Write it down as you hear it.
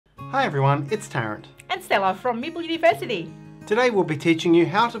Hi everyone, it's Tarrant. And Stella from Meeple University. Today we'll be teaching you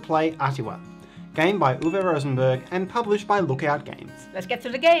how to play Atiwa, game by Uwe Rosenberg and published by Lookout Games. Let's get to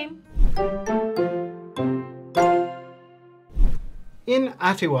the game. In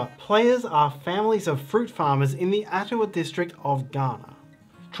Atiwa, players are families of fruit farmers in the Atiwa district of Ghana,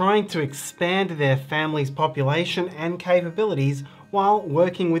 trying to expand their family's population and capabilities while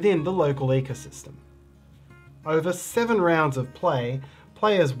working within the local ecosystem. Over 7 rounds of play,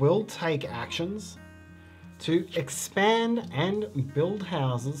 players will take actions to expand and build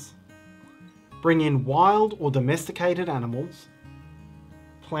houses, bring in wild or domesticated animals,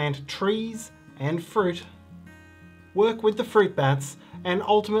 plant trees and fruit, work with the fruit bats, and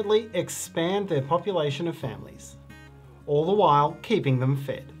ultimately expand their population of families, all the while keeping them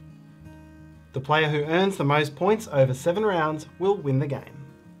fed. The player who earns the most points over 7 rounds will win the game.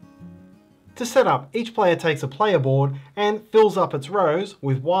 To set up, each player takes a player board and fills up its rows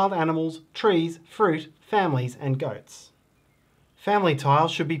with wild animals, trees, fruit, families, and goats. Family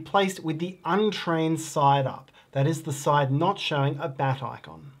tiles should be placed with the untrained side up, that is the side not showing a bat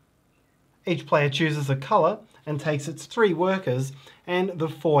icon. Each player chooses a colour and takes its 3 workers and the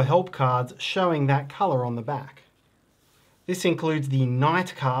 4 help cards showing that colour on the back. This includes the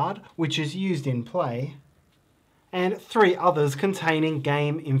Knight card, which is used in play, and 3 others containing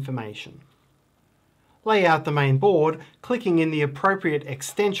game information. Lay out the main board, clicking in the appropriate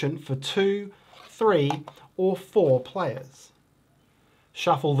extension for 2, 3, or 4 players.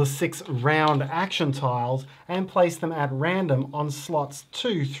 Shuffle the 6 round action tiles and place them at random on slots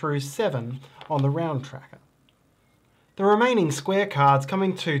 2 through 7 on the round tracker. The remaining square cards come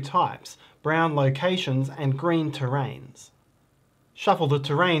in 2 types, brown locations and green terrains. Shuffle the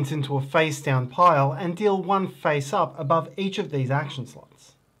terrains into a face-down pile and deal 1 face-up above each of these action slots.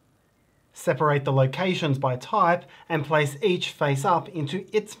 Separate the locations by type and place each face-up into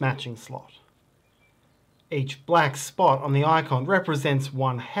its matching slot. Each black spot on the icon represents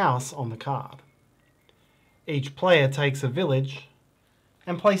 1 house on the card. Each player takes a village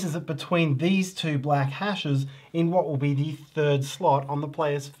and places it between these 2 black hashes in what will be the 3rd slot on the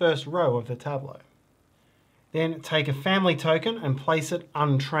player's first row of the tableau. Then take a family token and place it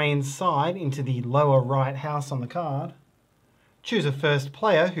untrained side into the lower right house on the card. Choose a first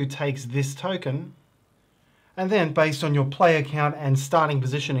player who takes this token, and then based on your player count and starting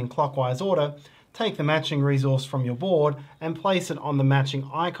position in clockwise order, take the matching resource from your board and place it on the matching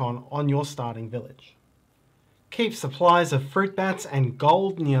icon on your starting village. Keep supplies of fruit bats and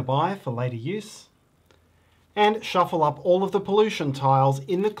gold nearby for later use, and shuffle up all of the pollution tiles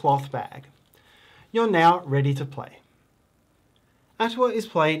in the cloth bag. You're now ready to play. Atiwa is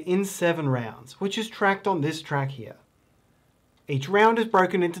played in 7 rounds, which is tracked on this track here. Each round is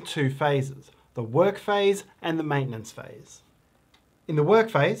broken into 2 phases, the work phase and the maintenance phase. In the work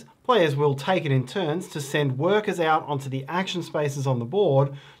phase, players will take it in turns to send workers out onto the action spaces on the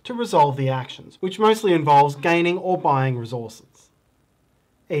board to resolve the actions, which mostly involves gaining or buying resources.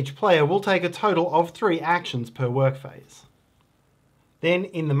 Each player will take a total of 3 actions per work phase. Then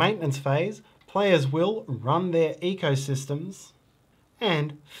in the maintenance phase, players will run their ecosystems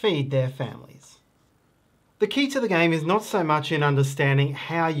and feed their families. The key to the game is not so much in understanding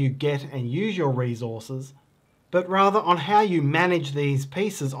how you get and use your resources, but rather on how you manage these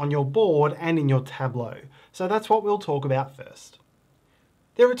pieces on your board and in your tableau. So that's what we'll talk about first.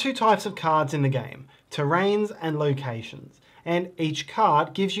 There are 2 types of cards in the game, terrains and locations, and each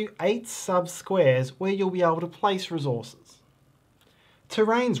card gives you 8 sub-squares where you'll be able to place resources.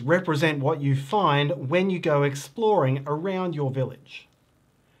 Terrains represent what you find when you go exploring around your village.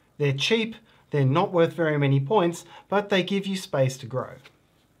 They're cheap, they're not worth very many points, but they give you space to grow.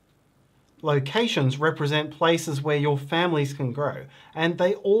 Locations represent places where your families can grow, and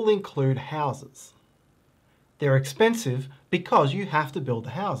they all include houses. They're expensive because you have to build the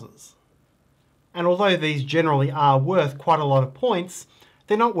houses. And although these generally are worth quite a lot of points,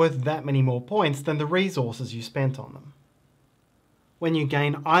 they're not worth that many more points than the resources you spent on them. When you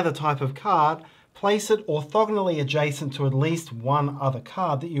gain either type of card, place it orthogonally adjacent to at least 1 other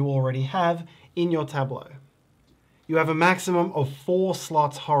card that you already have in your tableau. You have a maximum of 4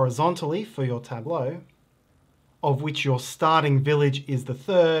 slots horizontally for your tableau, of which your starting village is the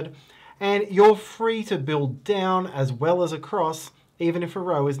 3rd, and you're free to build down as well as across, even if a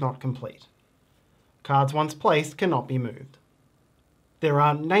row is not complete. Cards once placed cannot be moved. There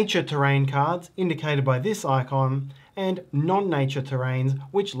are nature terrain cards, indicated by this icon, and non-nature terrains,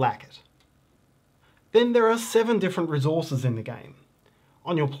 which lack it. Then there are 7 different resources in the game.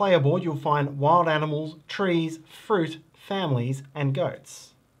 On your player board you'll find wild animals, trees, fruit, families and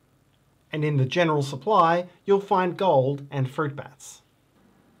goats. And in the general supply you'll find gold and fruit bats.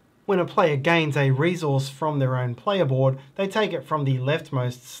 When a player gains a resource from their own player board, they take it from the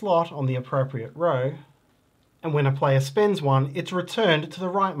leftmost slot on the appropriate row, and when a player spends one, it's returned to the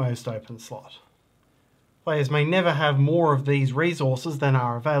rightmost open slot. Players may never have more of these resources than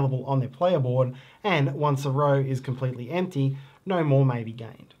are available on their player board, and once a row is completely empty, no more may be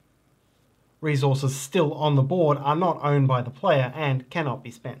gained. Resources still on the board are not owned by the player and cannot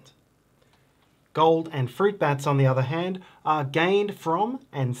be spent. Gold and fruit bats, on the other hand, are gained from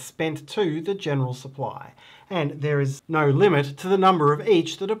and spent to the general supply, and there is no limit to the number of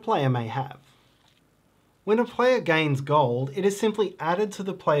each that a player may have. When a player gains gold, it is simply added to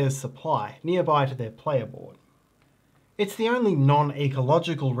the player's supply nearby to their player board. It's the only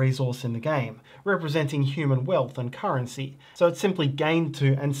non-ecological resource in the game, representing human wealth and currency, so it's simply gained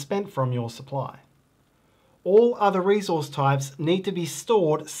to and spent from your supply. All other resource types need to be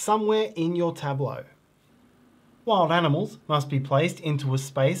stored somewhere in your tableau. Wild animals must be placed into a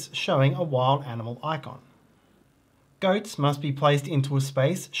space showing a wild animal icon. Goats must be placed into a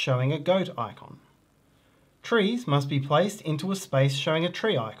space showing a goat icon. Trees must be placed into a space showing a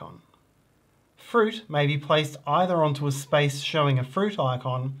tree icon. Fruit may be placed either onto a space showing a fruit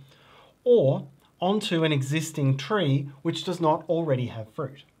icon or onto an existing tree which does not already have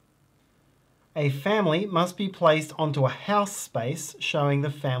fruit. A family must be placed onto a house space showing the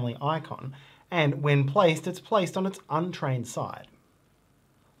family icon, and when placed, it's placed on its untrained side.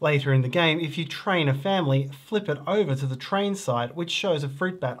 Later in the game, if you train a family, flip it over to the trained side which shows a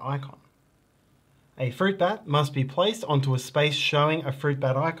fruit bat icon. A fruit bat must be placed onto a space showing a fruit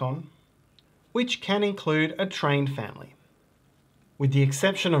bat icon, which can include a trained family. With the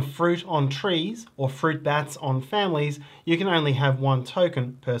exception of fruit on trees or fruit bats on families, you can only have one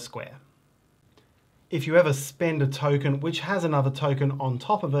token per square. If you ever spend a token which has another token on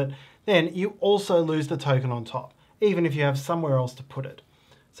top of it, then you also lose the token on top, even if you have somewhere else to put it.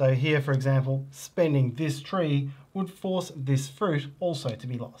 So here, for example, spending this tree would force this fruit also to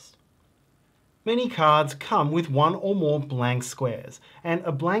be lost. Many cards come with one or more blank squares, and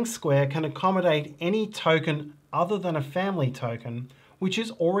a blank square can accommodate any token other than a family token which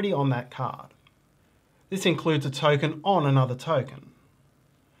is already on that card. This includes a token on another token.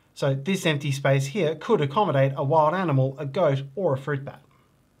 So this empty space here could accommodate a wild animal, a goat, or a fruit bat.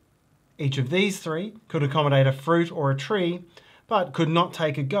 Each of these three could accommodate a fruit or a tree, but could not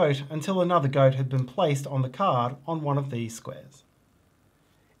take a goat until another goat had been placed on the card on one of these squares.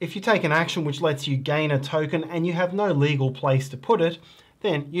 If you take an action which lets you gain a token and you have no legal place to put it,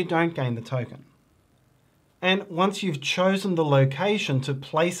 then you don't gain the token. And once you've chosen the location to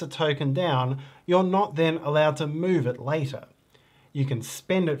place a token down, you're not then allowed to move it later. You can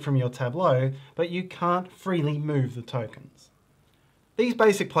spend it from your tableau, but you can't freely move the tokens. These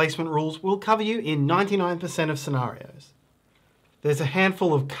basic placement rules will cover you in 99% of scenarios. There's a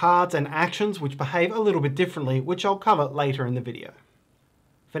handful of cards and actions which behave a little bit differently, which I'll cover later in the video.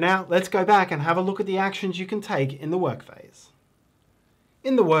 For now, let's go back and have a look at the actions you can take in the work phase.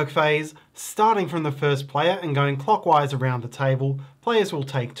 In the work phase, starting from the first player and going clockwise around the table, players will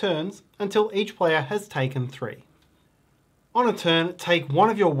take turns until each player has taken 3. On a turn, take one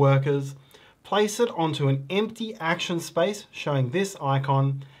of your workers, place it onto an empty action space showing this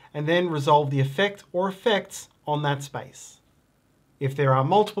icon, and then resolve the effect or effects on that space. If there are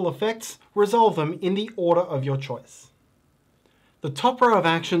multiple effects, resolve them in the order of your choice. The top row of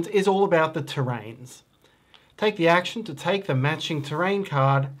actions is all about the terrains. Take the action to take the matching terrain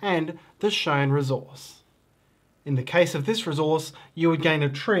card and the shown resource. In the case of this resource, you would gain a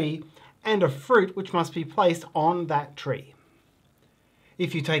tree and a fruit which must be placed on that tree.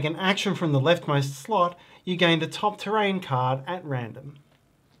 If you take an action from the leftmost slot, you gain the top terrain card at random.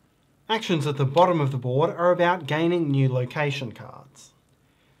 Actions at the bottom of the board are about gaining new location cards.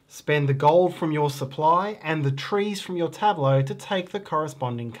 Spend the gold from your supply and the trees from your tableau to take the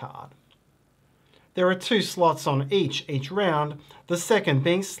corresponding card. There are 2 slots on each round, the second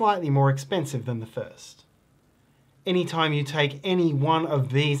being slightly more expensive than the first. Anytime you take any one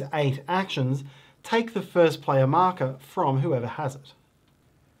of these 8 actions, take the first player marker from whoever has it.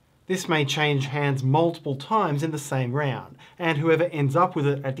 This may change hands multiple times in the same round, and whoever ends up with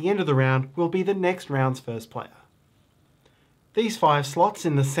it at the end of the round will be the next round's first player. These 5 slots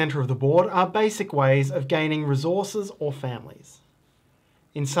in the centre of the board are basic ways of gaining resources or families.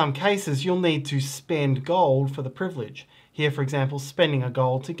 In some cases, you'll need to spend gold for the privilege. Here, for example, spending a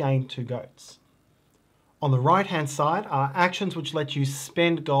gold to gain 2 goats. On the right-hand side are actions which let you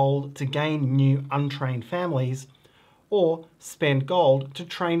spend gold to gain new untrained families, or spend gold to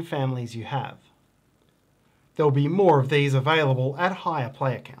train families you have. There'll be more of these available at higher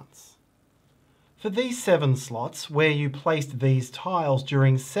player counts. For these 7 slots, where you placed these tiles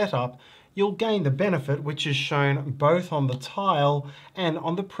during setup, you'll gain the benefit which is shown both on the tile and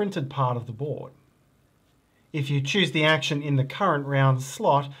on the printed part of the board. If you choose the action in the current round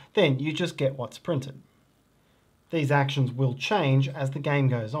slot, then you just get what's printed. These actions will change as the game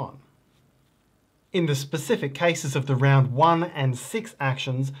goes on. In the specific cases of the round 1 and 6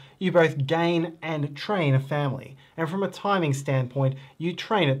 actions, you both gain and train a family, and from a timing standpoint, you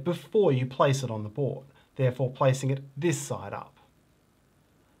train it before you place it on the board, therefore placing it this side up.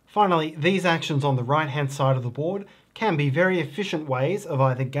 Finally, these actions on the right-hand side of the board can be very efficient ways of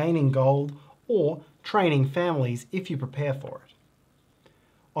either gaining gold or training families if you prepare for it.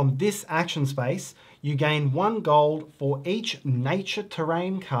 On this action space, you gain 1 gold for each nature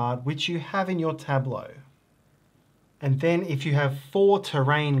terrain card which you have in your tableau. And then if you have 4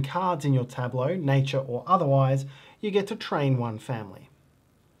 terrain cards in your tableau, nature or otherwise, you get to train 1 family.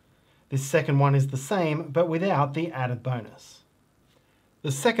 This second one is the same, but without the added bonus.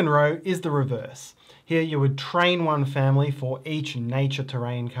 The second row is the reverse. Here you would train 1 family for each nature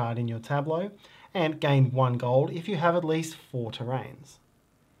terrain card in your tableau, and gain 1 gold if you have at least 4 terrains.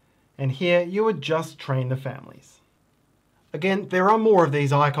 And here you would just train the families. Again, there are more of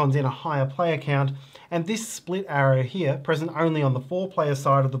these icons in a higher player count, and this split arrow here, present only on the 4-player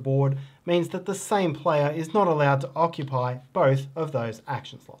side of the board, means that the same player is not allowed to occupy both of those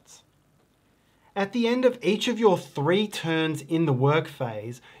action slots. At the end of each of your 3 turns in the work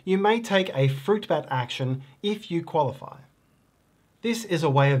phase, you may take a fruit bat action if you qualify. This is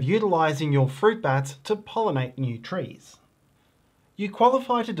a way of utilising your fruit bats to pollinate new trees. You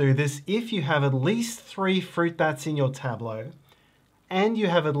qualify to do this if you have at least 3 fruit bats in your tableau, and you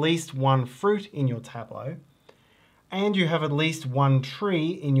have at least 1 fruit in your tableau, and you have at least 1 tree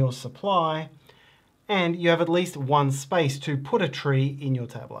in your supply, and you have at least 1 space to put a tree in your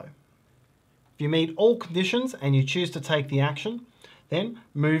tableau. If you meet all conditions and you choose to take the action, then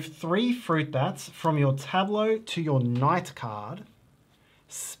move 3 fruit bats from your tableau to your night card,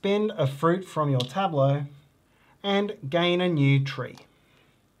 spend a fruit from your tableau, and gain a new tree.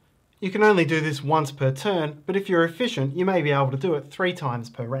 You can only do this once per turn, but if you're efficient, you may be able to do it 3 times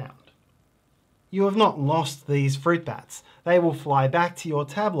per round. You have not lost these fruit bats. They will fly back to your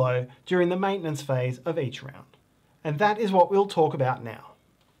tableau during the maintenance phase of each round. And that is what we'll talk about now.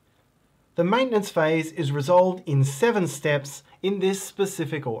 The maintenance phase is resolved in 7 steps in this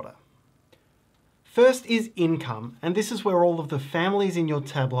specific order. First is income, and this is where all of the families in your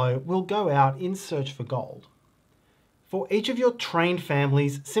tableau will go out in search for gold. For each of your trained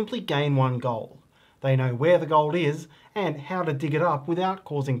families, simply gain 1 gold. They know where the gold is and how to dig it up without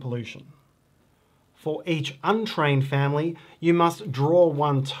causing pollution. For each untrained family, you must draw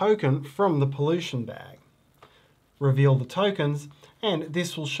 1 token from the pollution bag. Reveal the tokens, and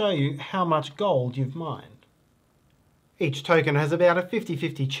this will show you how much gold you've mined. Each token has about a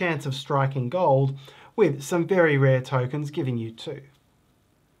 50-50 chance of striking gold, with some very rare tokens giving you 2.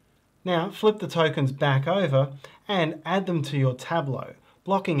 Now flip the tokens back over and add them to your tableau,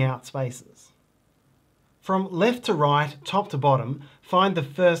 blocking out spaces. From left to right, top to bottom, find the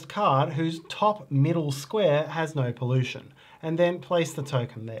first card whose top middle square has no pollution, and then place the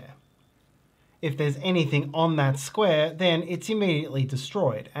token there. If there's anything on that square, then it's immediately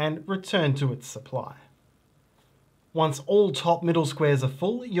destroyed and returned to its supply. Once all top middle squares are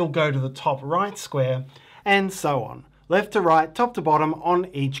full, you'll go to the top right square, and so on, left to right, top to bottom on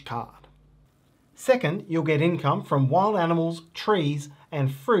each card. Second, you'll get income from wild animals, trees,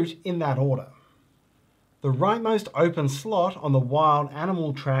 and fruit in that order. The rightmost open slot on the wild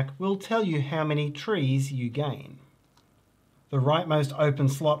animal track will tell you how many trees you gain. The rightmost open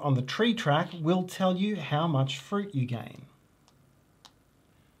slot on the tree track will tell you how much fruit you gain.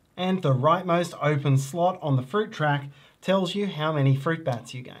 And the rightmost open slot on the fruit track tells you how many fruit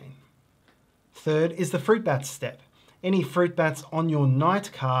bats you gain. Third is the fruit bats step. Any fruit bats on your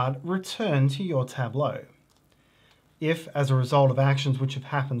night card return to your tableau. If, as a result of actions which have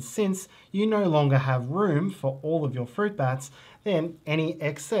happened since, you no longer have room for all of your fruit bats, then any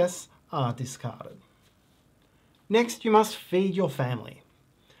excess are discarded. Next, you must feed your family.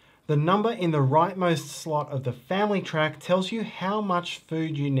 The number in the rightmost slot of the family track tells you how much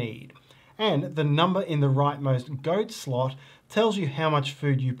food you need, and the number in the rightmost goat slot tells you how much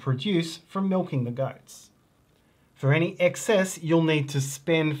food you produce from milking the goats. For any excess, you'll need to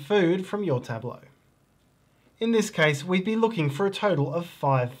spend food from your tableau. In this case, we'd be looking for a total of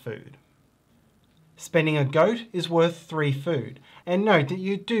 5 food. Spending a goat is worth 3 food, and note that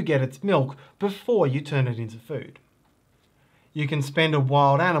you do get its milk before you turn it into food. You can spend a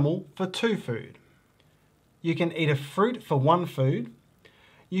wild animal for 2 food. You can eat a fruit for 1 food.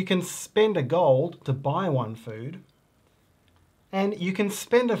 you can spend a gold to buy one food, and you can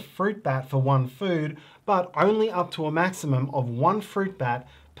spend a fruit bat for one food, but only up to a maximum of one fruit bat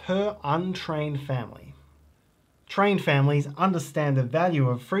per untrained family. Trained families understand the value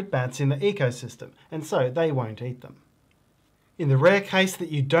of fruit bats in the ecosystem, and so they won't eat them. In the rare case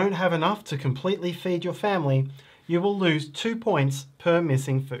that you don't have enough to completely feed your family, you will lose 2 points per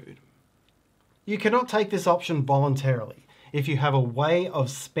missing food. You cannot take this option voluntarily. If you have a way of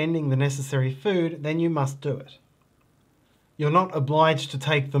spending the necessary food, then you must do it. You're not obliged to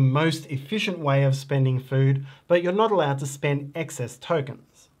take the most efficient way of spending food, but you're not allowed to spend excess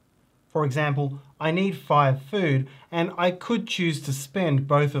tokens. For example, I need 5 food, and I could choose to spend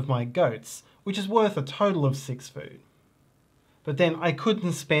both of my goats, which is worth a total of 6 food. But then I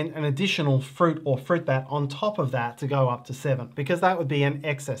couldn't spend an additional fruit or fruit bat on top of that to go up to 7, because that would be an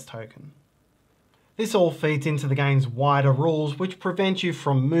excess token. This all feeds into the game's wider rules, which prevent you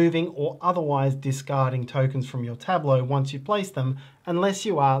from moving or otherwise discarding tokens from your tableau once you place them, unless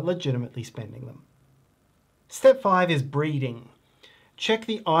you are legitimately spending them. Step 5 is breeding. Check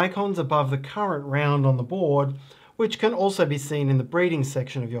the icons above the current round on the board, which can also be seen in the breeding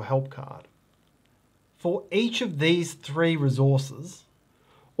section of your help card. For each of these 3 resources,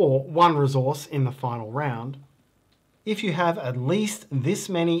 or 1 resource in the final round, if you have at least this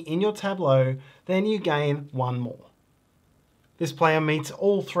many in your tableau, then you gain 1 more. This player meets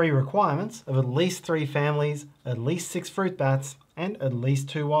all 3 requirements of at least 3 families, at least 6 fruit bats, and at least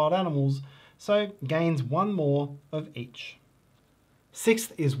 2 wild animals, so gains 1 more of each.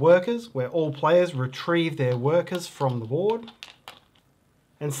 6th is workers, where all players retrieve their workers from the board.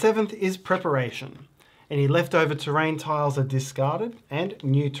 And 7th is preparation. Any leftover terrain tiles are discarded and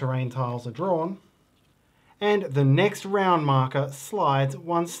new terrain tiles are drawn. And the next round marker slides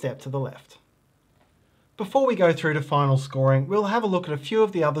 1 step to the left. Before we go through to final scoring, we'll have a look at a few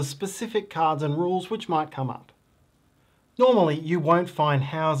of the other specific cards and rules which might come up. Normally, you won't find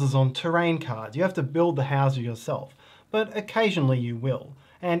houses on terrain cards. You have to build the house yourself, but occasionally you will,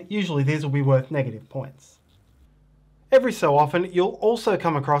 and usually these will be worth negative points. Every so often, you'll also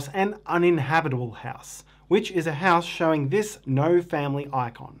come across an uninhabitable house, which is a house showing this no family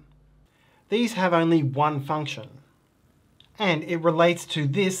icon. These have only one function, and it relates to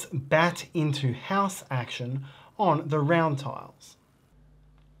this bat into house action on the round tiles.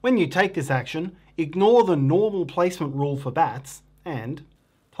 When you take this action, ignore the normal placement rule for bats and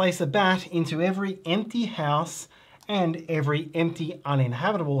place a bat into every empty house and every empty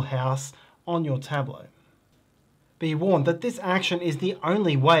uninhabitable house on your tableau. Be warned that this action is the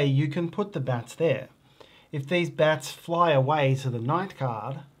only way you can put the bats there. If these bats fly away to the night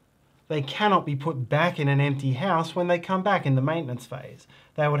card, they cannot be put back in an empty house when they come back in the maintenance phase.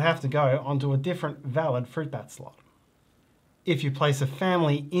 They would have to go onto a different valid fruit bat slot. If you place a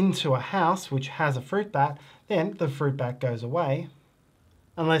family into a house which has a fruit bat, then the fruit bat goes away,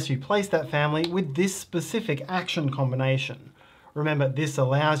 unless you place that family with this specific action combination. Remember, this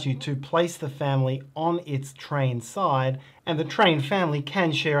allows you to place the family on its trained side, and the trained family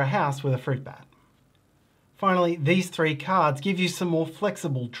can share a house with a fruit bat. Finally, these 3 cards give you some more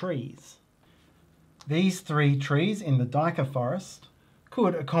flexible trees. These 3 trees in the Dika forest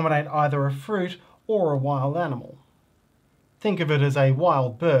could accommodate either a fruit or a wild animal. Think of it as a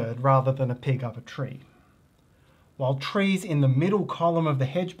wild bird rather than a pig up a tree. While trees in the middle column of the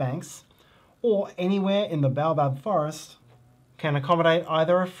hedge banks, or anywhere in the baobab forest, can accommodate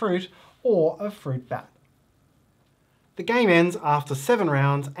either a fruit or a fruit bat. The game ends after 7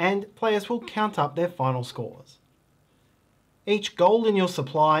 rounds and players will count up their final scores. Each gold in your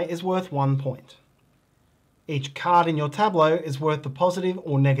supply is worth 1 point. Each card in your tableau is worth the positive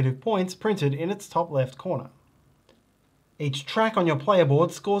or negative points printed in its top left corner. Each track on your player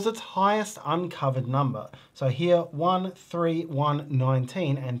board scores its highest uncovered number, so here 1, 3, 1,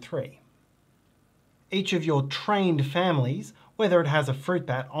 19 and 3. Each of your trained families, whether it has a fruit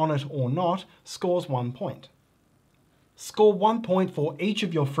bat on it or not, scores 1 point. Score 1 point for each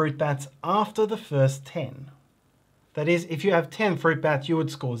of your fruit bats after the first 10. That is, if you have 10 fruit bats, you would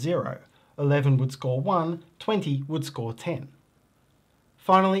score 0. 11 would score 1, 20 would score 10.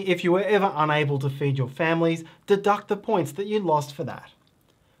 Finally, if you were ever unable to feed your families, deduct the points that you lost for that.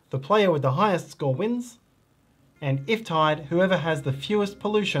 The player with the highest score wins, and if tied, whoever has the fewest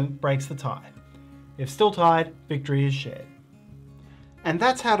pollution breaks the tie. If still tied, victory is shared. And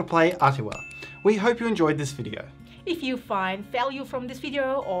that's how to play Atiwa. We hope you enjoyed this video. If you find value from this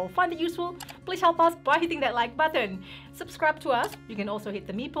video or find it useful, please help us by hitting that like button. Subscribe to us. You can also hit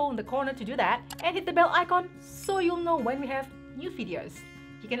the meeple in the corner to do that, and hit the bell icon so you'll know when we have new videos.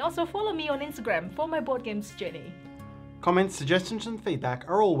 You can also follow me on Instagram for my board games journey. Comments, suggestions and feedback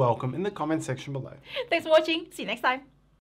are all welcome in the comment section below. Thanks for watching. See you next time.